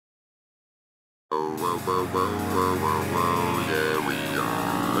Yeah, we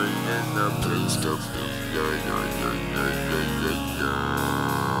are in the place to be.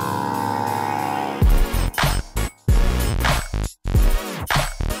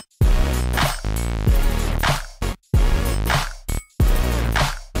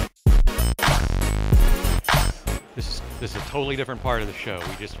 This is a totally different part of the show.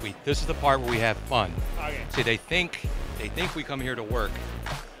 This is the part where we have fun. Okay. See, they think we come here to work,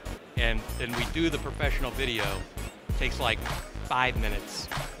 and then we do the professional video. It takes like 5 minutes.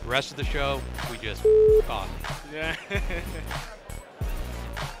 The rest of the show, we just off. Yeah.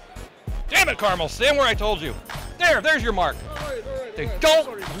 Damn it, Carmel! Stand where I told you. There's your mark. All right. They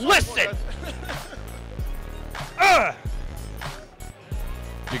don't listen.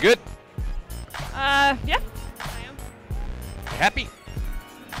 You good? Yeah, I am. You happy?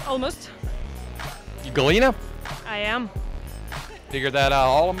 Almost. You Galena? I am. Figured that out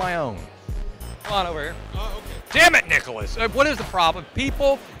all on my own. Come on over here. Oh, okay. Damn it, Nicholas! What is the problem?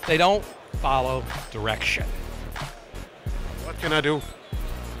 People, they don't follow direction. What can I do?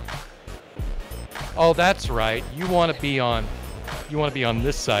 Oh, that's right. You want to be on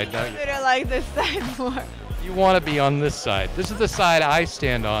this side, don't you? I like this side more. You want to be on this side. This is the side I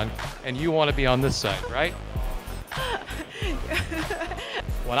stand on, and you want to be on this side, right?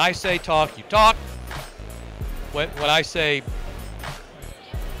 When I say talk, you talk. When I say,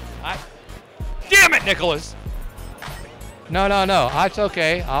 damn it, Nicholas! No. It's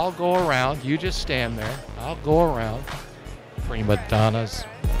okay. I'll go around. You just stand there. I'll go around. Prima donnas.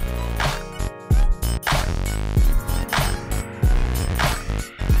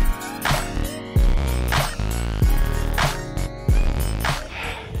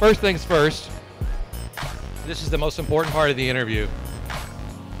 First things first, this is the most important part of the interview.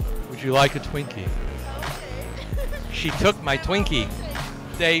 Would you like a Twinkie? She took my Twinkie.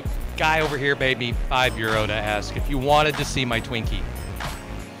 Guy over here paid me €5 to ask if you wanted to see my Twinkie.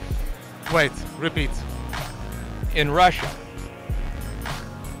 Wait, repeat. In Russia,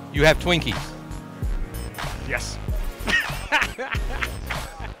 you have Twinkies. Yes.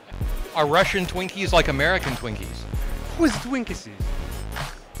 Are Russian Twinkies like American Twinkies? Who is Twinkies?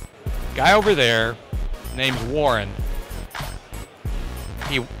 Guy over there, named Warren.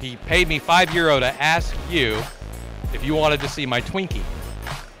 He paid me €5 to ask you if you wanted to see my Twinkie.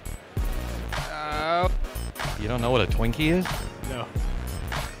 You don't know what a Twinkie is? No.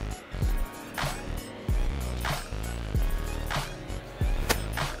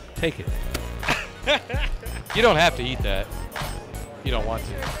 Take it. You don't have to eat that. You don't want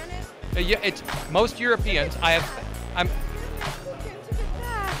to. Yeah, it's most Europeans.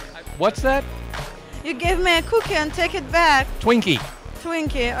 What's that? You give me a cookie and take it back. Twinkie.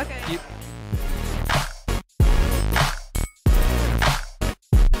 Twinkie, okay.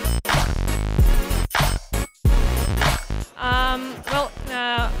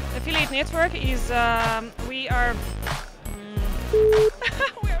 Affiliate network is, we are...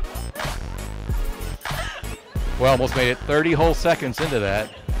 We almost made it 30 whole seconds into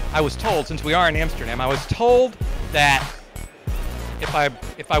that. I was told, since we are in Amsterdam, I was told that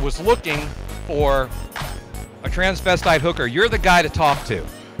if I was looking for a transvestite hooker, you're the guy to talk to.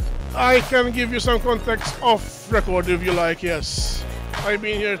 I can give you some context off record if you like, yes. I've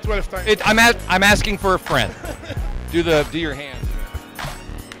been here 12 times. I'm asking for a friend. Do your hand.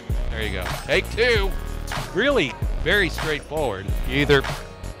 There you go. Take two. It's really very straightforward. You either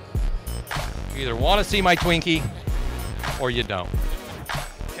want to see my Twinkie or you don't.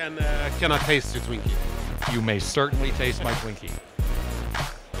 Can I taste your Twinkie? You may certainly taste my Twinkie.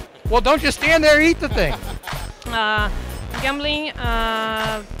 Well, don't just stand there, eat the thing. Gambling,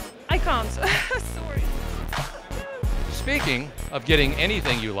 I can't. Sorry. Speaking of getting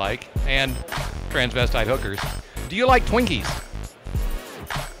anything you like and transvestite hookers, do you like Twinkies?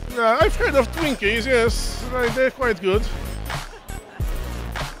 Yeah, I've heard of Twinkies, yes. They're quite good.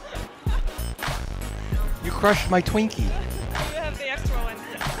 You crushed my Twinkie. You have the extra one.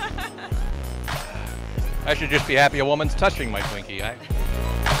 I should just be happy a woman's touching my Twinkie.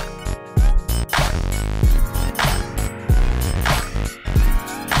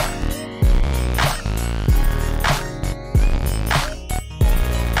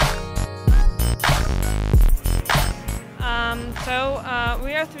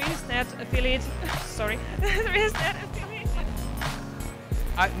 We are 3SNet affiliate. Sorry, 3SNet affiliate.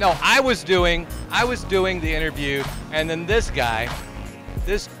 No, I was doing the interview, and then this guy,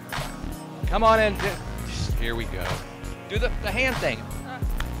 come on in. Here we go. Do the hand thing.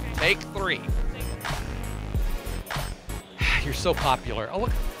 Okay. Take 3. You're so popular. Oh,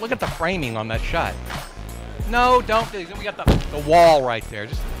 look at the framing on that shot. No, don't. We got the wall right there.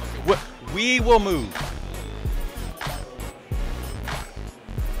 Just okay, We will move.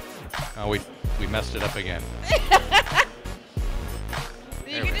 Oh, we messed it up again.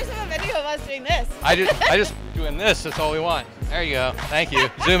 You can just have a video of us doing this. I just doing this. That's all we want. There you go. Thank you.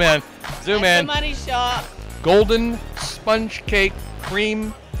 Zoom in. Zoom That's in. the money shot. Golden sponge cake,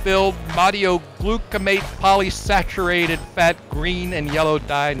 cream-filled Madio glutamate polysaturated fat, green and yellow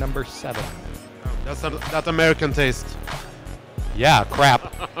dye number 7. That's that American taste. Yeah,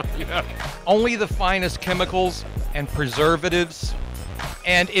 crap. Yeah. Only the finest chemicals and preservatives.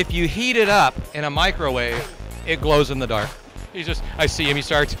 And if you heat it up in a microwave, it glows in the dark. He's just, I see him, he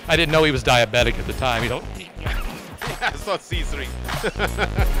starts, I didn't know he was diabetic at the time. Yeah, it's not C3.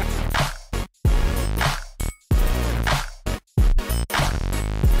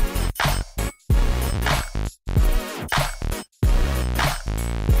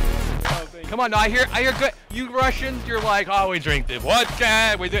 Come on, no, I hear good. You Russians, you're like, oh, we drink the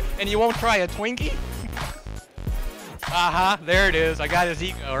vodka, and you won't try a Twinkie? There it is. I got his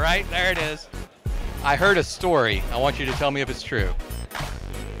ego, right? There it is. I heard a story. I want you to tell me if it's true.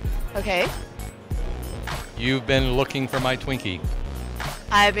 Okay. You've been looking for my Twinkie.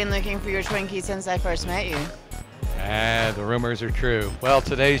 I've been looking for your Twinkie since I first met you. The rumors are true. Well,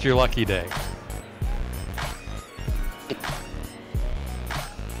 today's your lucky day.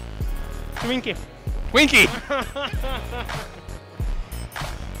 Twinkie. Twinkie!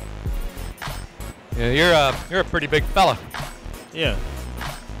 Yeah, you're a pretty big fella. Yeah.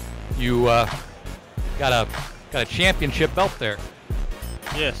 You got a championship belt there.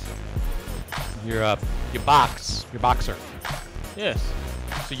 Yes. You boxer. Yes.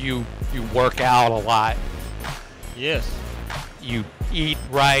 So you work out a lot. Yes. You eat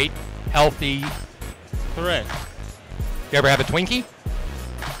right, healthy. Correct. You ever have a Twinkie?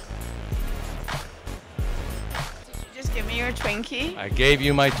 Did you just give me your Twinkie? I gave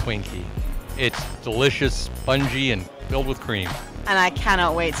you my Twinkie. It's delicious, spongy, and filled with cream. And I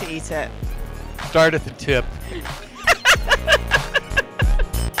cannot wait to eat it. Start at the tip.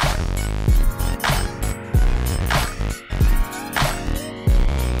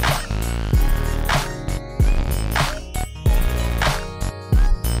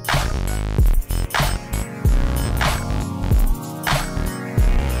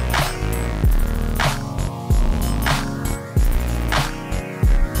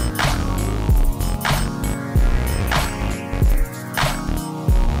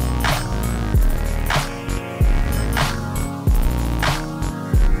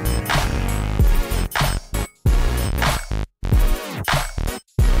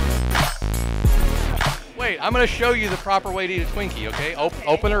 Wait, I'm going to show you the proper way to eat a Twinkie, okay?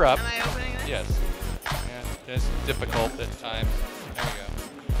 Open her up. Am I opening this? Yes. Yeah, it's difficult at times. There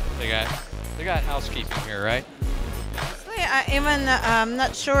we go. They got housekeeping here, right? Honestly, I even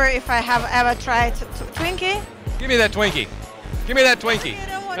not sure if I have ever tried Twinkie. Give me that Twinkie. Give me that Twinkie. I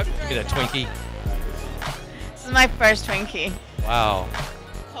don't want to Give try me that that. Twinkie. This is my first Twinkie. Wow.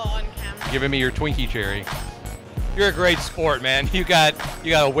 Caught on camera. Giving me your Twinkie cherry. You're a great sport, man. You got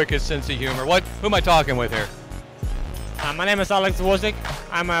a wicked sense of humor. Who am I talking with here? My name is Alex Wozik.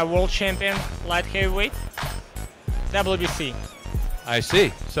 I'm a world champion light heavyweight. WBC. I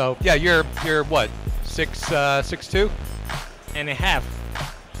see. So yeah, you're what? 6'2"? And a half.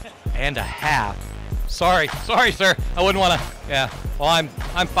 And a half. Sorry, sir. I wouldn't want to. Yeah. Well, I'm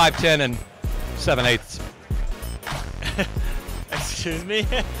 5'10" and 7/8. Excuse me.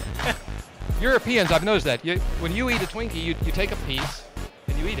 Europeans, I've noticed that. When you eat a Twinkie, you take a piece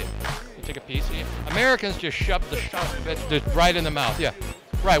and you eat it. You take a piece. And Americans just shove the stuff just right in the mouth. Yeah.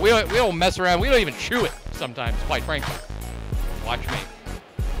 Right. We don't mess around. We don't even chew it sometimes, quite frankly. Watch me.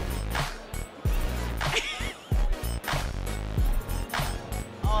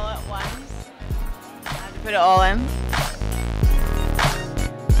 All at once. I have to put it all in.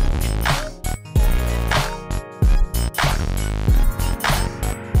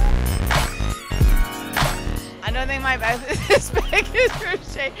 I don't think my mouth is as big as your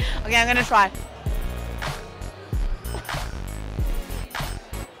shape. Okay, I'm gonna try.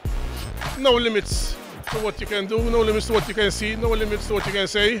 No limits to what you can do, no limits to what you can see, no limits to what you can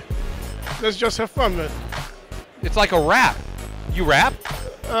say. Let's just have fun, man. It's like a rap. You rap?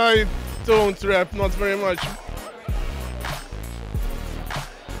 I don't rap, not very much.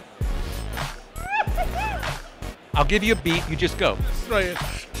 I'll give you a beat. You just go. Let's try it.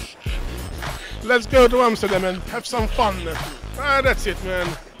 Let's go to Amsterdam and have some fun. That's it, man.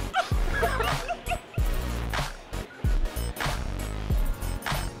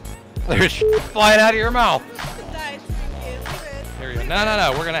 There's flying out of your mouth. There you go.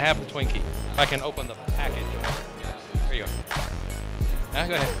 No. We're gonna have the Twinkie. If I can open the package. There you go. Now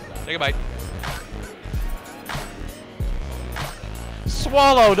go ahead. Take a bite.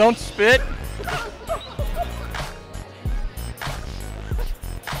 Swallow, don't spit.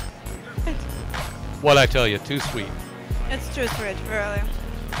 What'd I tell you? Too sweet. It's too sweet, really.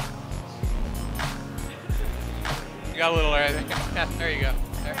 You got a little right there. Yeah, there you go.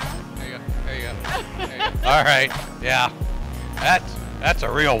 There you go. There you go. There you go. All right. Yeah. That's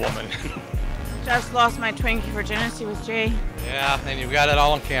a real woman. Just lost my Twinkie virginity with Jay. Yeah, and you got it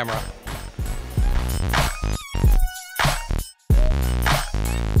all on camera.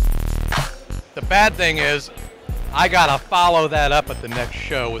 The bad thing is, I gotta follow that up at the next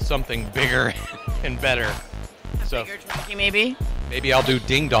show with something bigger and better. So Bigger Twinkie, maybe? maybe I'll do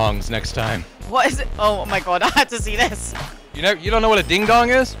ding dongs next time. What is it? Oh my god, I have to see this. You don't know what a ding dong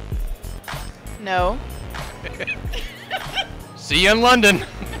is? No. See you in London.